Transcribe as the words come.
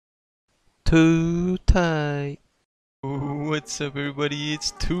TooTight. What's up, everybody?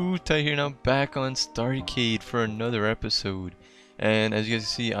 It's TooTight here, and I'm back on Starcade for another episode. And as you guys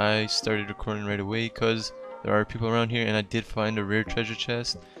see, I started recording right away because there are people around here, and I did find a rare treasure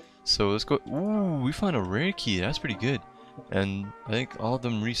chest. So let's go. Ooh, we found a rare key. That's pretty good. And I think all of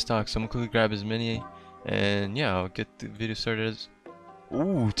them restocked, so I'm gonna quickly grab as many. And yeah, I'll get the video started as.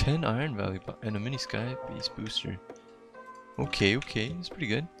 Ooh, 10 iron value and a mini sky base booster. Okay, it's pretty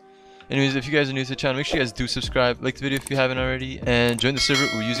good. Anyways, if you guys are new to the channel, make sure you guys do subscribe, like the video if you haven't already, and join the server.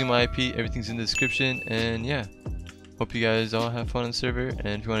 We're using my IP, everything's in the description, and yeah. Hope you guys all have fun on the server, and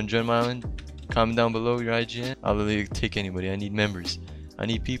if you want to join my island, comment down below your IGN. I'll literally take anybody. I need members. I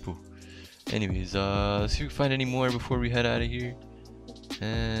need people. Anyways, let's see if we can find any more before we head out of here.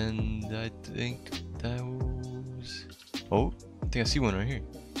 And I think that was... Oh, I think I see one right here.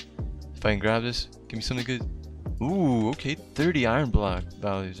 If I can grab this, give me something good. Ooh, okay, 30 iron block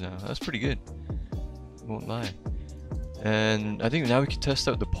values now. That's pretty good. Won't lie. And I think now we can test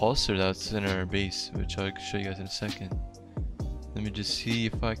out the pulsar that's in our base, which I'll show you guys in a second. Let me just see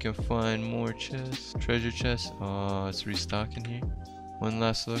if I can find more chests. Treasure chests. Oh, it's restocking here. One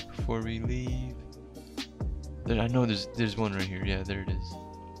last look before we leave. I know there's one right here. Yeah, there it is.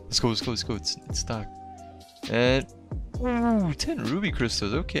 Let's go. It's stocked. And ooh, 10 ruby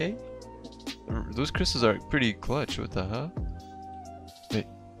crystals. Okay. Those crystals are pretty clutch. What the hell? Wait.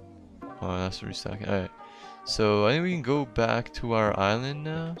 Oh, that's the restocking. Alright. So I think we can go back to our island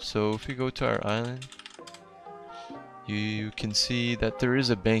now. So if we go to our island, you can see that there is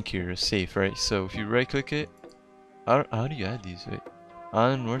a bank here, a safe, right? So if you right click it, how do you add these? Wait.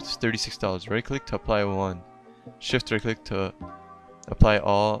 Island worth is $36. Right click to apply one. Shift right click to apply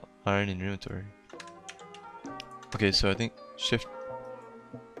all iron in your inventory. Okay, so I think shift.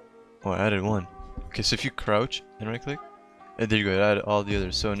 Oh, I added one. Okay, so if you crouch and right click, and there you go, it added all the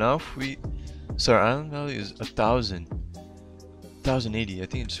others. So now if we, so our island value is 1080. I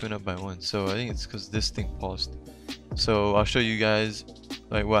think it just went up by one. So I think it's because this thing paused. So I'll show you guys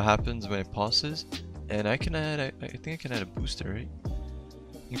like what happens when it pauses, and I can add, I think I can add a booster, right?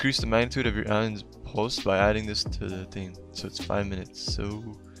 Increase the magnitude of your island's pulse by adding this to the thing. So it's 5 minutes.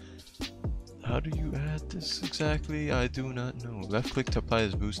 So how do you add this exactly? I do not know. Left click to apply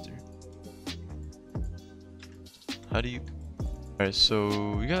this booster. How do you... Alright,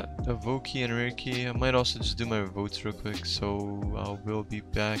 so we got a vote key and a rare key. I might also just do my votes real quick. So I will be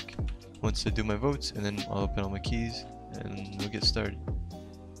back once I do my votes, and then I'll open all my keys and we'll get started.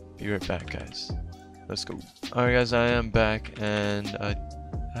 Be right back, guys. Let's go. Alright guys, I am back, and I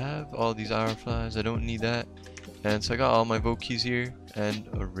have all these hour flies. I don't need that. And so I got all my vote keys here and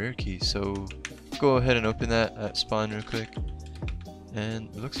a rare key. So go ahead and open that at spawn real quick. And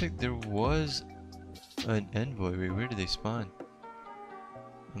it looks like there was an envoy. Wait, where did they spawn?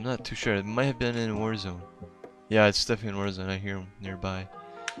 I'm not too sure. It might have been in Warzone. Yeah, it's definitely in Warzone. I hear them nearby.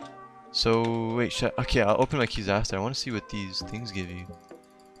 So wait, okay, I'll open my keys after. I want to see what these things give you.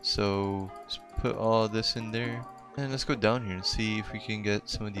 So let's put all this in there, and let's go down here and see if we can get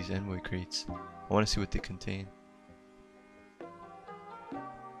some of these envoy crates. I want to see what they contain.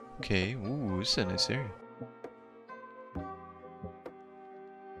 Okay, ooh, this is a nice area.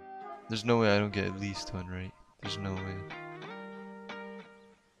 There's no way I don't get at least one, right? There's no way.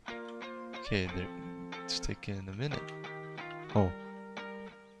 Okay, it's taking a minute. Oh.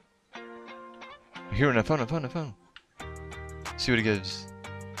 Here, and I found. See what it gives.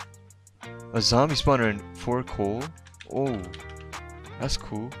 A zombie spawner and 4 coal. Oh, that's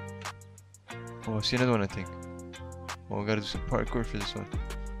cool. Oh, I see another one, I think. Oh, I gotta do some parkour for this one.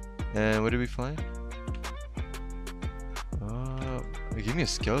 And what did we find? It gave me a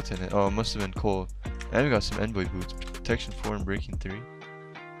skeleton. Oh, it must have been coal. And we got some envoy boots. Protection 4 and breaking 3.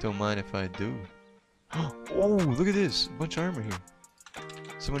 Don't mind if I do. Oh, look at this. A bunch of armor here.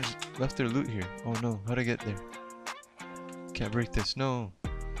 Someone just left their loot here. Oh no, how'd I get there? Can't break this. No.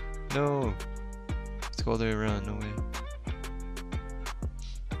 No. Let's go all the way around. No way.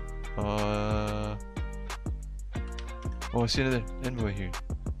 Oh, I see another envoy here.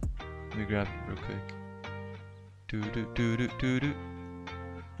 Let me grab it real quick. Do.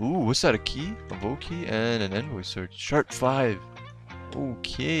 Ooh, what's that? A key? A vote key and an envoy sword. Sharp 5.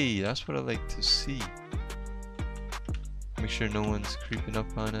 Okay, that's what I like to see. Make sure no one's creeping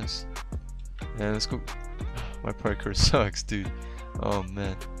up on us. And let's go. My parkour sucks, dude. Oh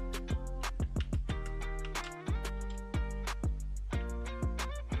man.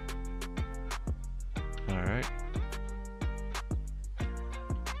 Alright.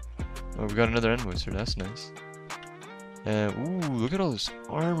 Oh, we got another envoy, so that's nice. And ooh, look at all this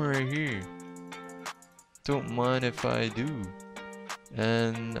armor right here. Don't mind if I do.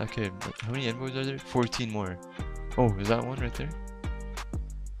 And okay, how many envoys are there? 14 more. Oh, is that one right there?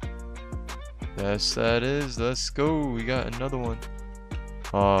 Yes, that is. Let's go. We got another one.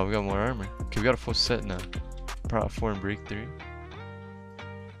 Oh, we got more armor. Okay, we got a full set now. Prot 4 and break 3.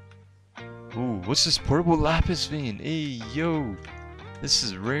 Ooh, what's this portable lapis vein? Hey, yo. This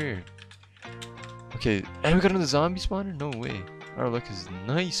is rare. Okay, and we got another zombie spawner? No way. Our luck is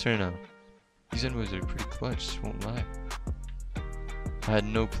nice right now. These envoys are pretty clutch, won't lie. I had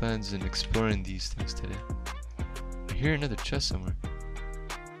no plans in exploring these things today. I hear another chest somewhere.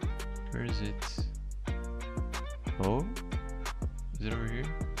 Where is it? Oh? Is it over here?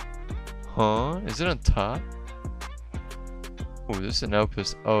 Huh? Is it on top? Oh, this is an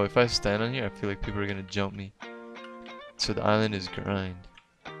outpost. Oh, if I stand on here, I feel like people are gonna jump me. So the island is grind.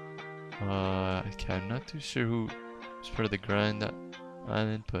 Okay, I'm not too sure who is part of the grind that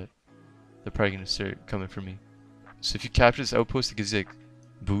island, but they're probably gonna start coming for me. So if you capture this outpost, it gives you like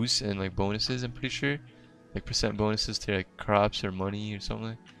boosts and like bonuses, I'm pretty sure. Like percent bonuses to like crops or money or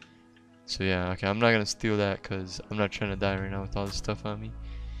something. So yeah, okay, I'm not gonna steal that because I'm not trying to die right now with all this stuff on me.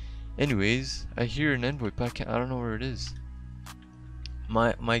 Anyways, I hear an envoy, but I don't know where it is.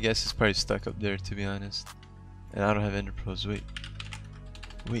 My guess is probably stuck up there, to be honest. And I don't have ender pearls. Wait.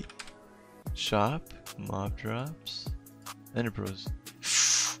 Shop, mob drops, ender pearls.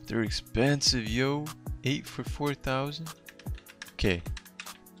 They're expensive, yo. 8 for 4,000. Okay,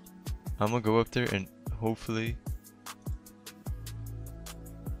 I'm gonna go up there and hopefully.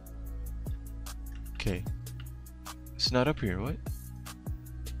 Okay, it's not up here. What?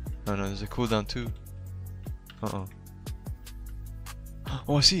 Oh no, there's a cooldown too. Oh,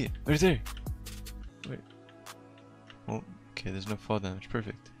 I see it right there. Wait. Oh, okay. There's no fall damage.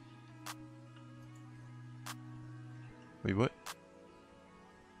 Perfect. Wait, what?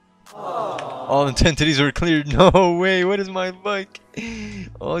 All intensities were cleared. No way. What is my luck?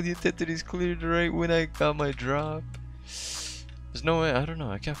 All the intensities cleared right when I got my drop. There's no way. I don't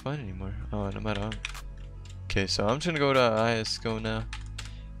know. I can't find it anymore. Oh, no matter how. Okay, so I'm just gonna go to ISGO now,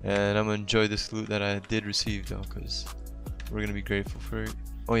 and I'm gonna enjoy this loot that I did receive though, cause we're gonna be grateful for it.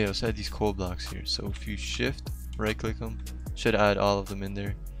 Oh yeah, let's add these coal blocks here. So if you shift, right click them, should add all of them in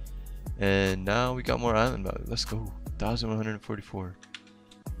there. And now we got more island value. Let's go. 1,144.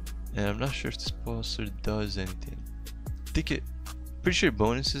 And I'm not sure if this pulsar does anything. I think pretty sure it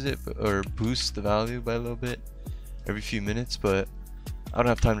bonuses it, or boosts the value by a little bit every few minutes, but I don't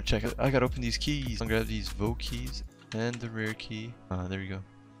have time to check it. I gotta open these keys. I'll grab these Vogue keys and the rare key. Ah, there you go.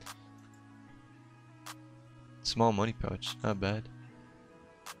 Small money pouch, not bad.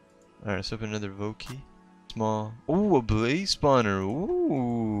 Alright, let's open another Vogue key. Small. Ooh, a blaze spawner.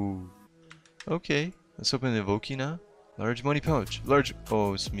 Ooh. Okay, let's open the Vogue key now. Large money pouch. Large.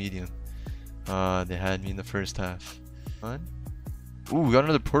 Oh, it's medium. They had me in the first half. Fun. Ooh, we got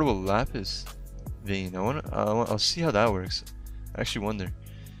another portable lapis vein. I'll see how that works. I actually wonder.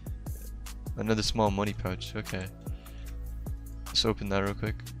 Another small money pouch. Okay. Let's open that real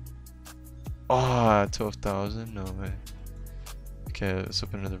quick. Ah, 12,000. No way. Okay, let's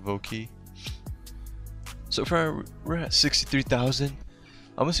open another Vogue key. So far, we're at 63,000. I'm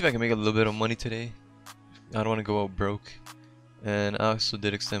gonna see if I can make a little bit of money today. I don't want to go out broke. And I also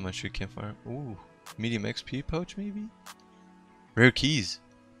did extend my sugarcane farm. Ooh, medium XP pouch maybe? Rare keys.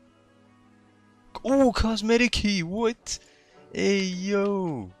 Ooh, cosmetic key. What? Hey,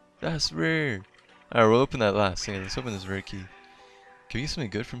 yo. That's rare. Alright, we'll open that last. Yeah, let's open this rare key. Can we get something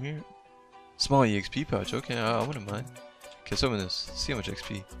good from here? Small EXP pouch. Okay, I wouldn't mind. Okay, let's open this. See how much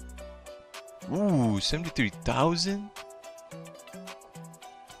XP. Ooh, 73,000?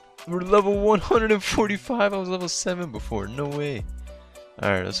 We're level 145. I was level 7 before. No way.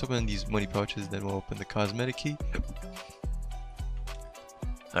 Alright, let's open these money pouches. Then we'll open the cosmetic key.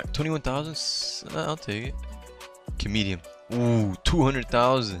 Alright, 21,000. I'll take it. Okay, medium. Ooh,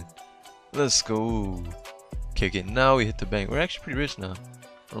 200,000. Let's go. Okay, now we hit the bank. We're actually pretty rich now.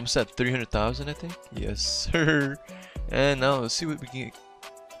 We're almost at 300,000, I think. Yes, sir. And now let's see what we can get.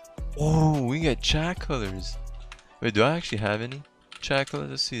 Oh, we can get chat colors. Wait, do I actually have any chat colors?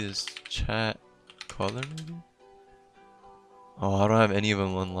 Let's see this chat color maybe. Oh, I don't have any of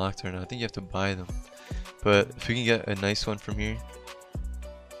them unlocked right now. I think you have to buy them. But if we can get a nice one from here.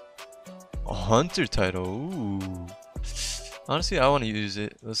 A hunter title. Ooh. Honestly, I want to use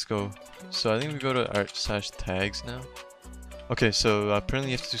it. Let's go. So I think we go to art/tags now. Okay, so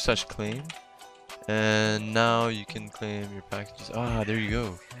apparently you have to do /claim. And now you can claim your packages. Ah, there you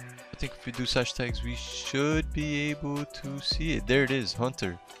go. I think if we do /tags, we should be able to see it. There it is,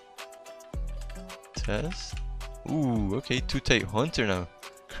 hunter. Test. Ooh, okay, TooTight hunter now.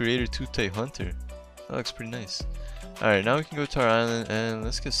 Creator TooTight hunter. That looks pretty nice. Alright, now we can go to our island and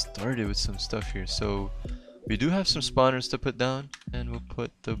let's get started with some stuff here. So we do have some spawners to put down, and we'll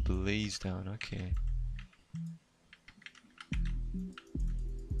put the blaze down. Okay.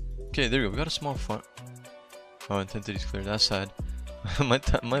 Okay, there we go. We got a small farm. Oh, intensity's clear. That's sad.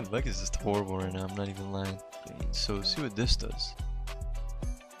 my leg is just horrible right now. I'm not even lying. So let's see what this does.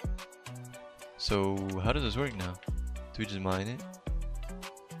 So how does this work now? Do we just mine it?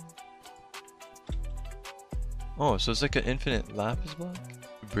 Oh, so it's like an infinite lapis block?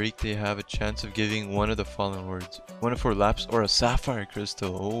 Break, they have a chance of giving one of the following words. 1 of 4 lapis or a sapphire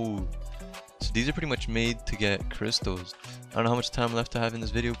crystal. Oh. So these are pretty much made to get crystals. I don't know how much time left I have in this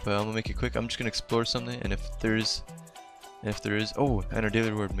video, but I'm gonna make it quick. I'm just gonna explore something, and if there is, oh, and our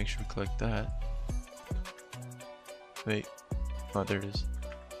daily reward, make sure we collect that. Wait, oh, there it is.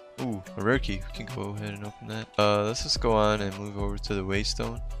 Ooh, a rare key. We can go ahead and open that. Let's just go on and move over to the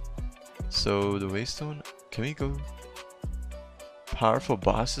waystone. So the waystone, can we go? Powerful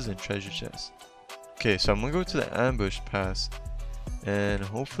bosses and treasure chests. Okay, so I'm gonna go to the ambush pass, and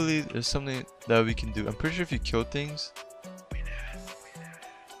hopefully there's something that we can do. I'm pretty sure if you kill things,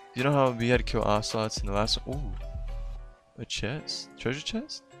 you know how we had to kill ocelots in the last one? Ooh, a chest, treasure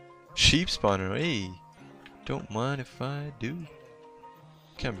chest, sheep spawner. Hey, don't mind if I do.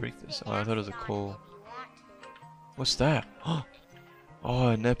 Can't break this. Oh, I thought it was a coal. What's that? Oh,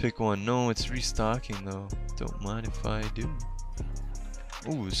 an epic one. No, it's restocking though. Don't mind if I do.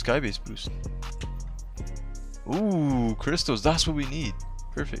 Ooh, skybase boost. Ooh, crystals. That's what we need.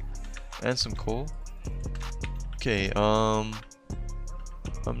 Perfect. And some coal. Okay, I'm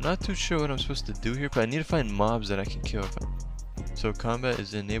not too sure what I'm supposed to do here, but I need to find mobs that I can kill. So combat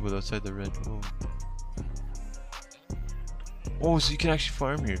is enabled outside the red. Oh. Oh, so you can actually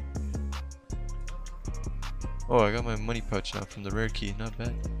farm here. Oh, I got my money pouch now from the rare key. Not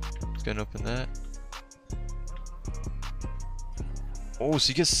bad. Let's go and open that. Oh, so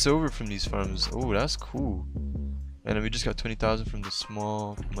you get silver from these farms. Oh, that's cool. And then we just got 20,000 from the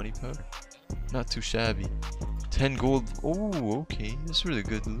small money powder. Not too shabby. 10 gold. Oh, okay. That's really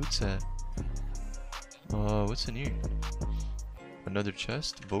good loot set. What's in here? Another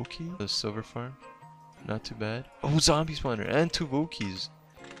chest. Voki. The silver farm. Not too bad. Oh, zombie spawner. And 2 Vokis.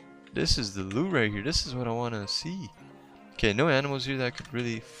 This is the loot right here. This is what I want to see. Okay, no animals here that I could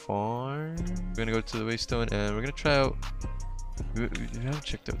really farm. We're going to go to the waystone and we're going to try out... We haven't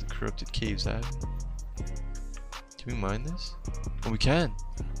checked out the corrupted caves, have we? Can we mine this? Oh, we can.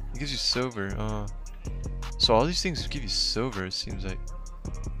 It gives you silver. So all these things give you silver, it seems like.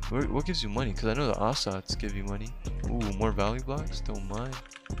 What gives you money? Because I know the ocelots give you money. Ooh, more value blocks? Don't mind.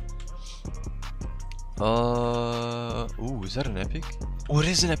 Ooh, is that an epic? Oh, it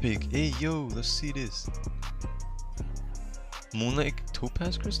is an epic. Hey, yo, let's see this. Moonlight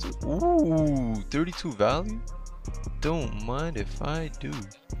topaz crystal? Ooh, 32 value? Don't mind if I do.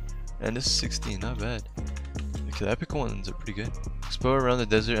 And this is 16, not bad. Okay, the epic ones are pretty good. Explore around the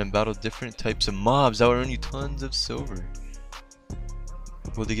desert and battle different types of mobs that will earn you tons of silver.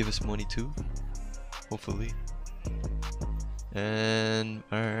 Will they give us money too? Hopefully. And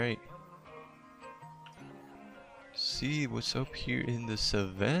alright. See what's up here in the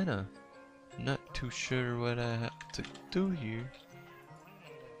savannah. Not too sure what I have to do here.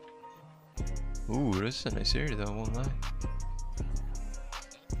 Ooh, this is a nice area though, I won't lie.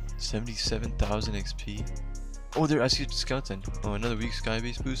 77,000 XP. Oh, there, I see a skeleton. Oh, another weak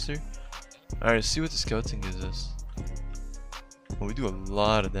skybase booster. Alright, let's see what the skeleton gives us. Oh, we do a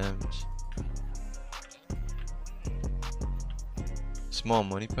lot of damage. Small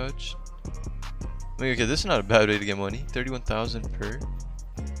money pouch. Okay, this is not a bad way to get money. 31,000 per.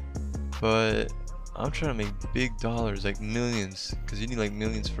 But I'm trying to make big dollars, like millions, because you need like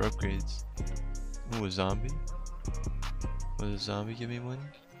millions for upgrades. Ooh, a zombie. Will the zombie give me money?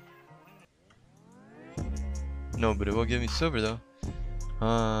 No, but it will give me silver though.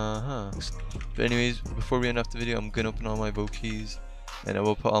 But anyways, before we end off the video, I'm gonna open all my Vokis, and I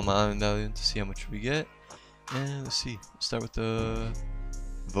will put all my island value in to see how much we get. And let's see. Let's start with the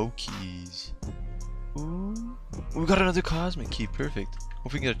Vokis. Ooh, we got another cosmic key. Perfect.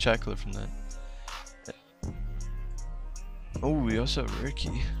 Hope we can get a chat color from that. Oh, we also have a rare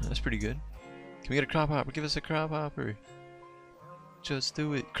key. That's pretty good. Can we get a crop hopper? Give us a crop hopper. Just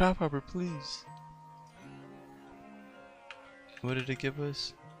do it. Crop hopper, please. What did it give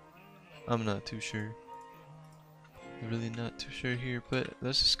us? I'm not too sure. Really not too sure here, but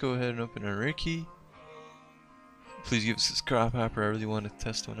let's just go ahead and open our rare key. Please give us this crop hopper. I really want to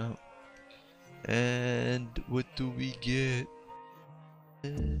test one out. And what do we get?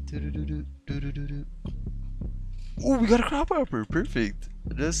 Oh, we got a crop hopper. Perfect.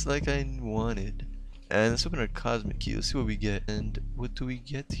 Just like I wanted. And let's open our cosmic key. Let's see what we get. And what do we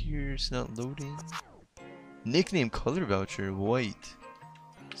get here? It's not loading. Nickname color voucher, white.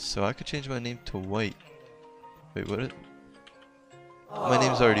 So I could change my name to white. Wait, what? My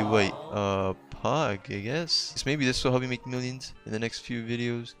name's already white. Pog, I guess. So maybe this will help me make millions in the next few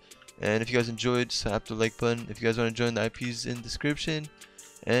videos. And if you guys enjoyed, slap the like button. If you guys want to join, the IP's in the description.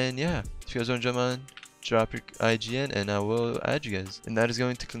 And yeah, if you guys want to jump on, drop your IGN and I will add you guys. And that is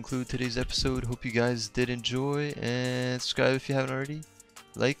going to conclude today's episode. Hope you guys did enjoy, and subscribe if you haven't already.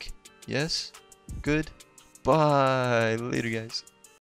 Like, yes, good. Bye. Later, guys.